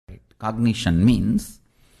Cognition means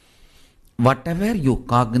whatever you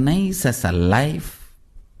cognize as a life,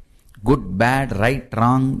 good, bad, right,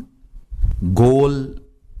 wrong, goal,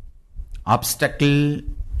 obstacle,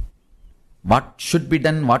 what should be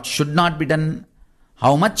done, what should not be done,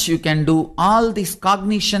 how much you can do, all these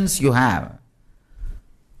cognitions you have.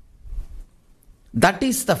 That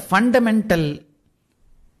is the fundamental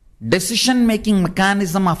decision-making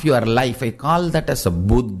mechanism of your life. I call that as a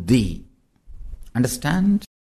buddhi. Understand?